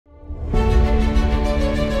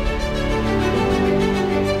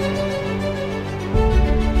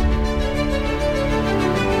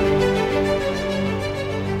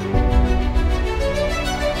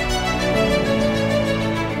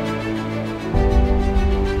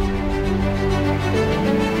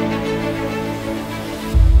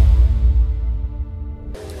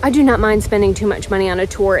do not mind spending too much money on a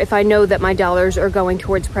tour if I know that my dollars are going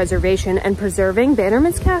towards preservation, and preserving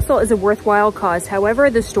Bannerman's castle is a worthwhile cause. However,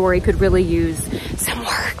 the story could really use some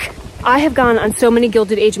work. I have gone on so many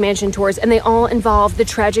Gilded Age mansion tours, and they all involve the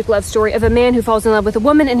tragic love story of a man who falls in love with a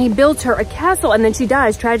woman, and he builds her a castle, and then she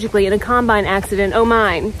dies tragically in a combine accident. Oh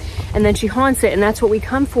my. And then she haunts it, and that's what we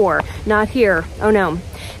come for. Not here. Oh no.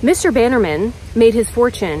 Mr. Bannerman made his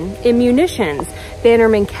fortune in munitions.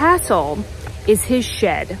 Bannerman Castle is his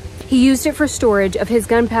shed. He used it for storage of his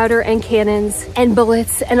gunpowder and cannons and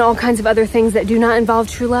bullets and all kinds of other things that do not involve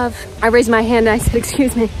true love. I raised my hand and I said,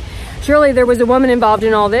 excuse me, surely there was a woman involved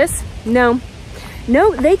in all this? No.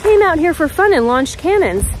 No, they came out here for fun and launched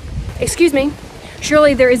cannons. Excuse me.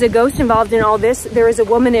 Surely there is a ghost involved in all this. There is a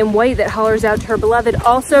woman in white that hollers out to her beloved.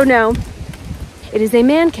 Also, no. It is a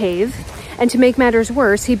man cave. And to make matters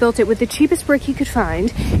worse, he built it with the cheapest brick he could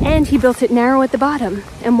find, and he built it narrow at the bottom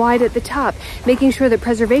and wide at the top, making sure that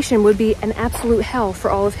preservation would be an absolute hell for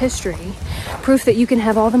all of history. Proof that you can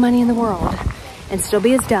have all the money in the world and still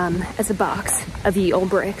be as dumb as a box of ye old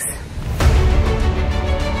bricks.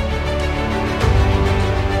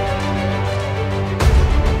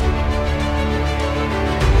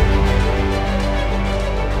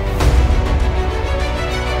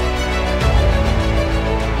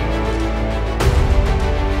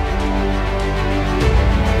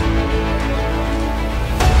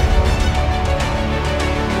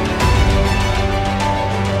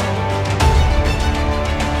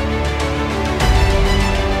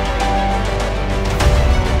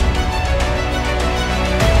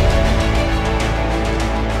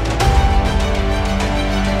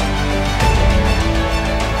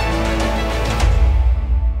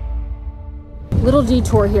 Little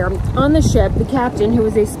detour here. On the ship, the captain, who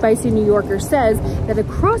is a spicy New Yorker, says that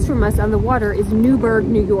across from us on the water is Newburgh,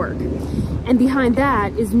 New York. And behind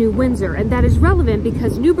that is New Windsor. And that is relevant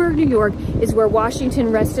because Newburgh, New York is where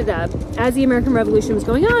Washington rested up. As the American Revolution was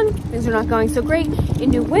going on, things are not going so great. In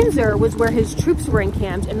New Windsor was where his troops were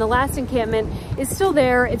encamped. And the last encampment is still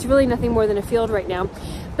there. It's really nothing more than a field right now.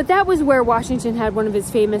 But that was where Washington had one of his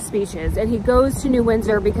famous speeches. And he goes to New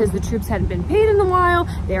Windsor because the troops hadn't been paid in a while.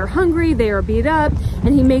 They are hungry, they are beat up.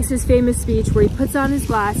 And he makes his famous speech where he puts on his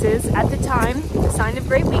glasses, at the time, a sign of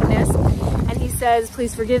great weakness. And he says,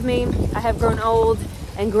 please forgive me, I have grown old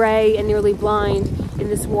and gray and nearly blind in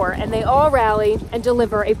this war. And they all rally and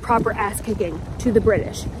deliver a proper ass kicking to the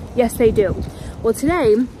British. Yes, they do. Well,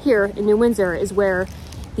 today, here in New Windsor is where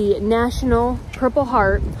the National Purple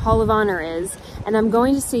Heart Hall of Honor is. And I'm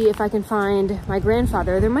going to see if I can find my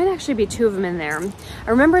grandfather. There might actually be two of them in there. I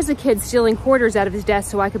remember as a kid stealing quarters out of his desk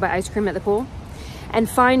so I could buy ice cream at the pool, and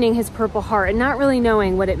finding his Purple Heart and not really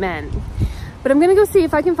knowing what it meant. But I'm gonna go see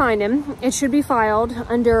if I can find him. It should be filed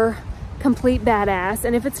under complete badass.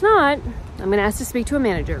 And if it's not, I'm gonna ask to speak to a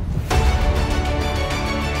manager.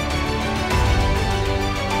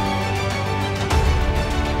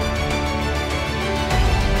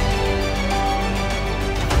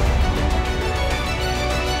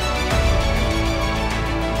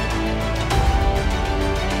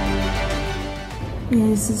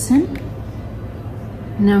 Is this him?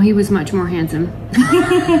 No, he was much more handsome.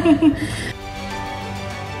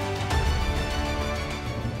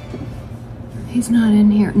 He's not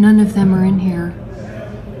in here. None of them are in here.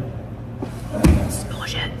 This is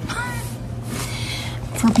bullshit.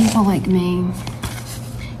 For people like me,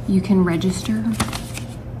 you can register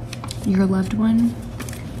your loved one,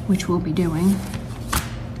 which we'll be doing.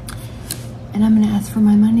 And I'm gonna ask for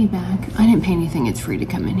my money back. I didn't pay anything, it's free to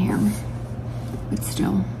come in here. But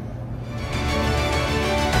still.